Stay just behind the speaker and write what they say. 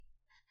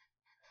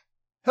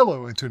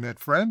Hello, Internet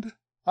friend.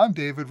 I'm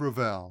David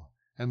Ravel,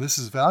 and this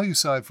is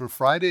ValueSide for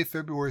Friday,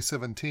 February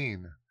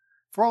 17.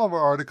 For all of our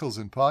articles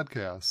and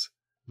podcasts,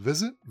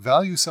 visit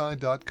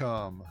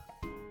valueside.com.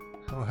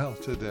 Well,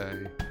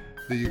 today,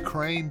 the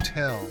Ukraine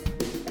Tell.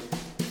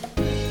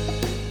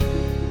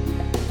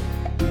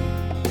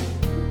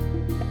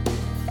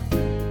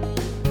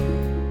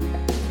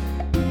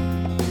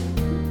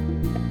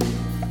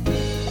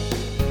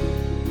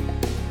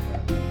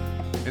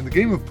 In the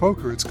game of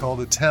poker, it's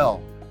called a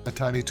tell. A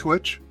tiny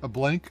twitch, a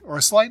blink, or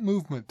a slight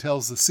movement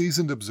tells the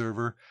seasoned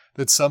observer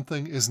that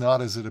something is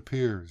not as it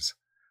appears.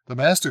 The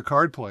master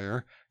card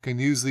player can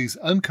use these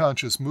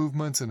unconscious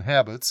movements and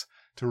habits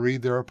to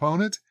read their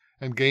opponent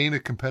and gain a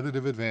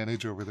competitive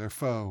advantage over their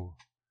foe.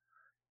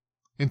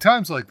 In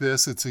times like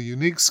this, it's a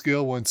unique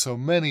skill when so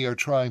many are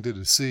trying to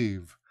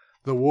deceive.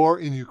 The war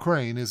in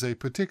Ukraine is a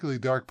particularly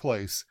dark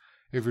place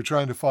if you're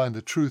trying to find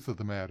the truth of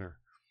the matter.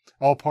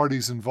 All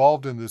parties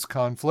involved in this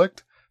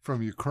conflict,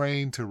 from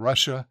Ukraine to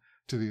Russia,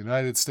 to the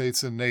United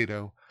States and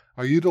NATO,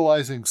 are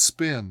utilizing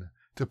spin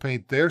to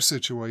paint their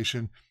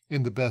situation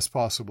in the best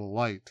possible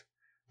light.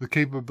 The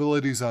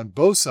capabilities on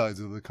both sides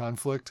of the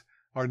conflict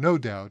are no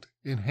doubt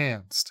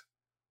enhanced.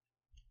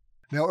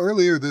 Now,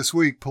 earlier this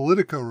week,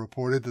 Politico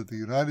reported that the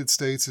United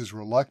States is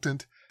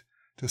reluctant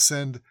to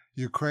send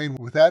Ukraine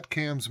with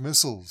ATACMS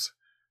missiles,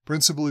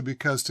 principally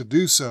because to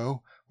do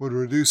so would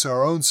reduce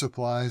our own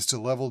supplies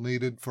to level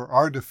needed for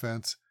our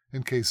defense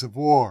in case of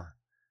war.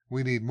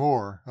 We need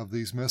more of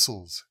these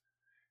missiles.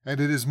 And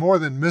it is more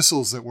than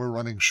missiles that we're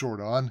running short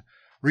on.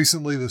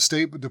 Recently, the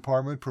State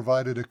Department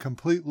provided a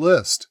complete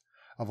list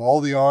of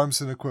all the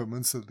arms and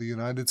equipments that the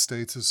United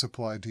States has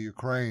supplied to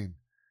Ukraine.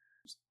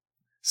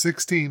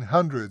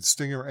 1,600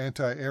 Stinger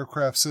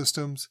anti-aircraft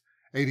systems,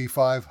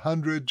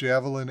 8,500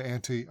 Javelin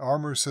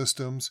anti-armor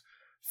systems,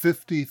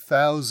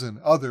 50,000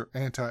 other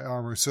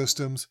anti-armor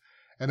systems,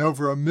 and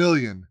over 1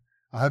 million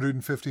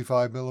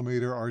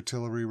 155mm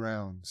artillery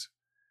rounds.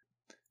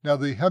 Now,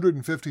 the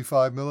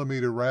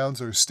 155mm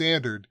rounds are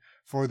standard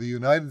for the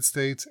United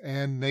States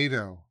and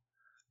NATO.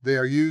 They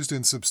are used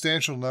in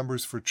substantial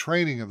numbers for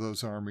training of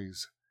those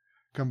armies.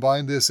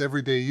 Combine this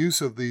everyday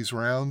use of these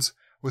rounds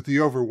with the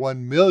over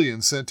 1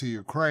 million sent to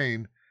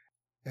Ukraine,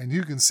 and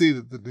you can see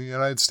that the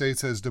United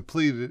States has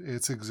depleted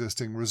its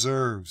existing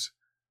reserves.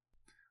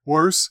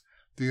 Worse,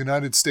 the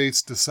United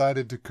States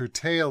decided to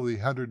curtail the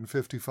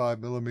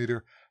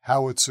 155mm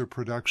howitzer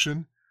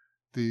production.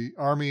 The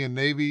Army and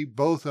Navy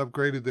both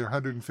upgraded their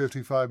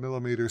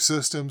 155mm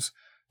systems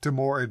to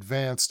more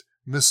advanced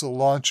missile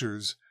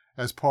launchers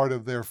as part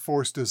of their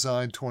Force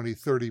Design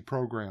 2030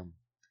 program.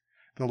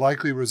 The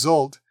likely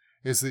result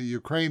is that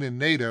Ukraine and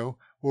NATO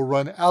will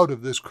run out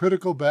of this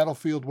critical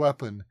battlefield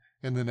weapon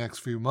in the next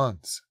few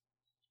months.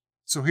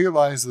 So here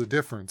lies the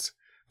difference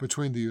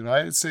between the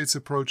United States'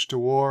 approach to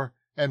war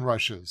and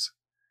Russia's.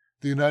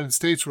 The United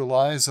States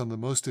relies on the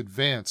most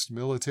advanced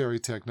military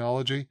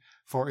technology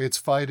for its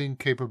fighting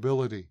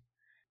capability.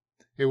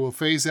 It will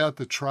phase out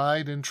the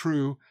tried and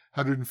true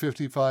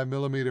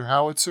 155mm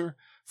howitzer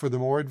for the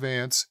more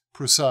advanced,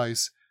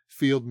 precise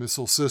field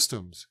missile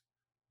systems.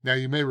 Now,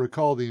 you may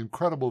recall the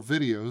incredible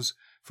videos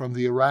from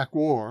the Iraq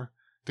War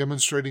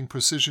demonstrating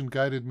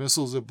precision-guided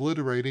missiles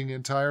obliterating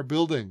entire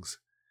buildings.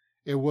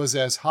 It was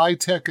as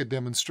high-tech a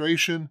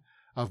demonstration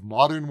of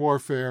modern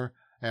warfare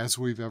as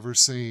we've ever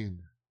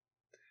seen.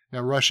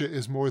 Now, Russia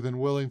is more than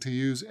willing to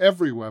use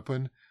every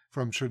weapon,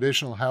 from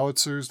traditional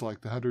howitzers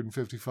like the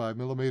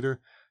 155mm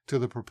to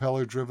the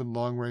propeller-driven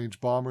long-range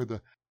bomber,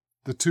 the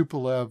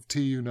Tupolev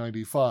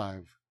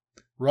Tu-95.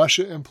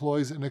 Russia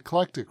employs an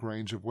eclectic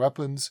range of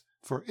weapons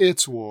for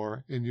its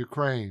war in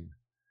Ukraine.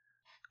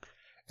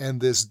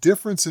 And this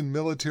difference in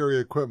military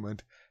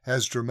equipment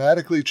has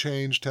dramatically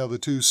changed how the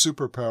two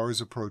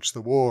superpowers approach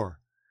the war.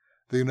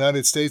 The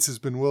United States has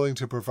been willing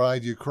to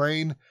provide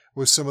Ukraine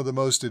with some of the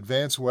most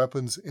advanced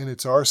weapons in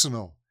its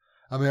arsenal.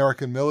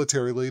 American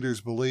military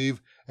leaders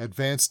believe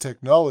advanced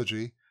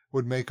technology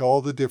would make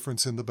all the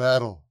difference in the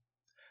battle.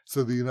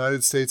 So the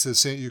United States has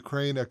sent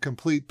Ukraine a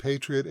complete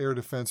Patriot air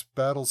defense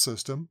battle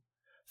system,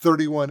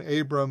 31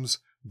 Abrams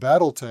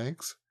battle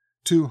tanks,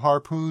 2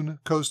 Harpoon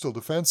coastal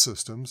defense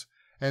systems,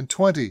 and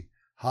 20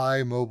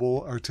 high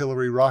mobile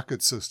artillery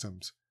rocket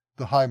systems,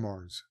 the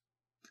HIMARS.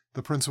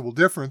 The principal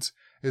difference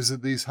is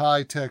that these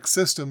high-tech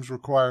systems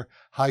require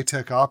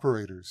high-tech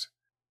operators,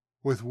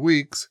 with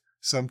weeks,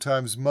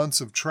 sometimes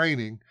months of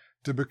training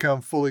to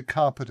become fully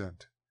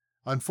competent.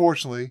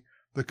 Unfortunately,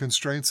 the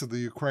constraints of the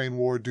Ukraine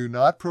war do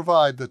not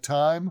provide the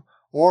time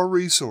or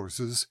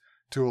resources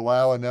to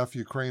allow enough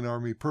Ukraine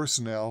Army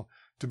personnel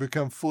to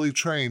become fully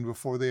trained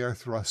before they are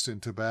thrust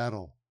into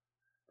battle.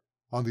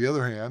 On the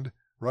other hand,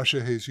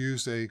 Russia has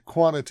used a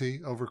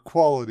quantity over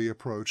quality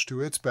approach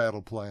to its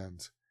battle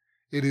plans.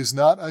 It is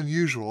not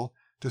unusual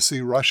to see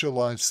Russia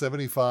launch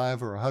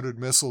 75 or 100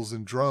 missiles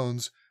and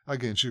drones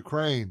against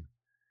Ukraine.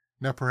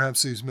 Now,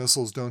 perhaps these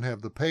missiles don't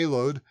have the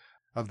payload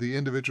of the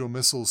individual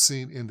missiles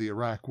seen in the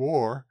Iraq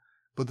War,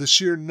 but the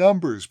sheer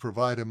numbers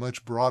provide a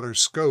much broader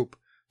scope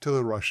to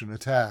the Russian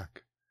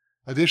attack.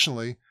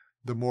 Additionally,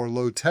 the more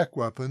low-tech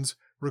weapons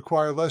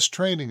require less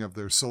training of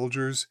their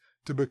soldiers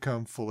to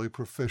become fully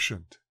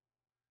proficient.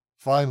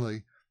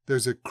 Finally,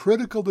 there's a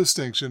critical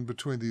distinction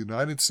between the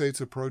United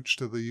States approach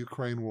to the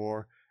Ukraine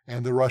war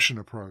and the Russian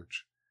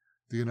approach.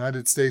 The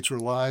United States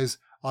relies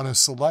on a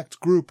select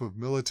group of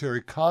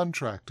military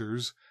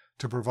contractors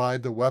to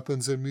provide the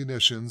weapons and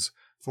munitions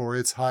for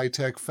its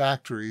high-tech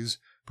factories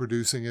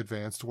producing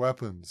advanced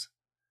weapons.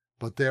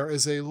 But there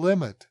is a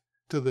limit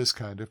to this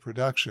kind of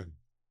production.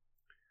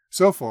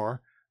 So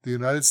far, the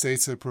United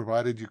States had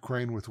provided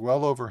Ukraine with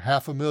well over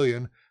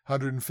 500,000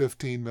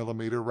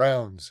 115mm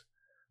rounds.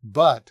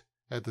 But,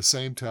 at the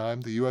same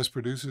time, the U.S.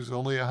 produces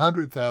only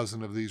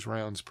 100,000 of these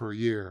rounds per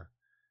year.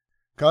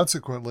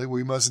 Consequently,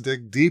 we must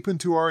dig deep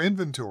into our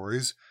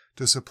inventories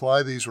to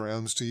supply these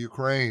rounds to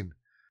Ukraine.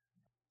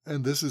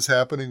 And this is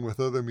happening with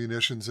other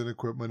munitions and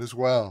equipment as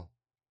well.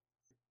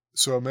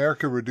 So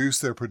America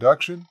reduced their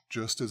production,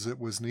 just as it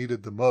was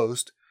needed the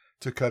most,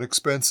 to cut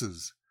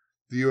expenses.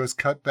 The U.S.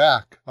 cut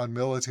back on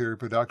military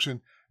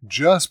production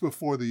just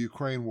before the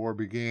Ukraine war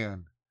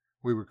began.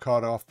 We were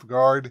caught off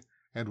guard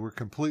and were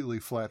completely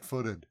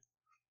flat-footed.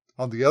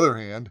 On the other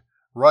hand,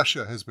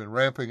 Russia has been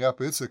ramping up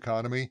its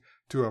economy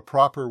to a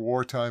proper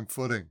wartime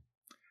footing.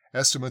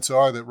 Estimates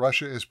are that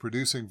Russia is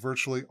producing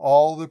virtually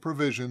all the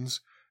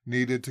provisions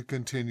needed to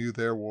continue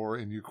their war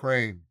in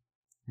Ukraine.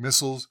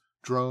 Missiles,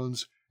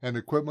 drones, and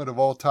equipment of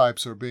all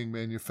types are being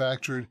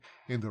manufactured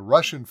in the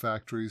Russian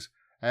factories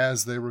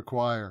as they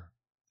require.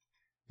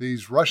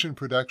 These Russian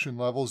production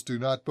levels do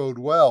not bode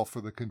well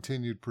for the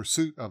continued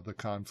pursuit of the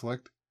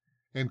conflict.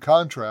 In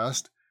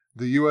contrast,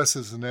 the U.S.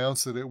 has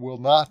announced that it will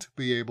not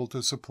be able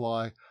to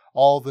supply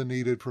all the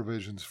needed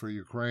provisions for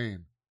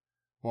Ukraine.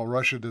 While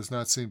Russia does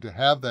not seem to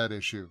have that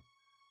issue,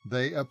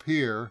 they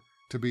appear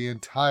to be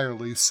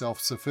entirely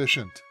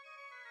self-sufficient.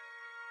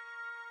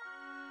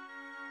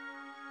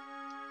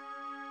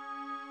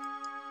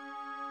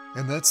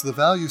 And that's the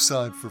Value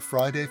Side for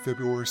Friday,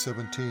 February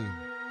 17.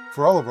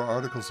 For all of our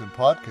articles and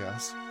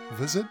podcasts,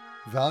 visit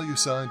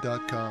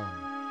valueside.com.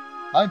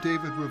 I'm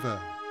David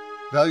Revelle.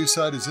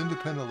 ValueSide is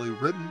independently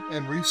written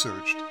and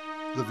researched.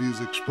 The views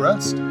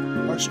expressed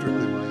are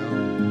strictly my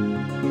own.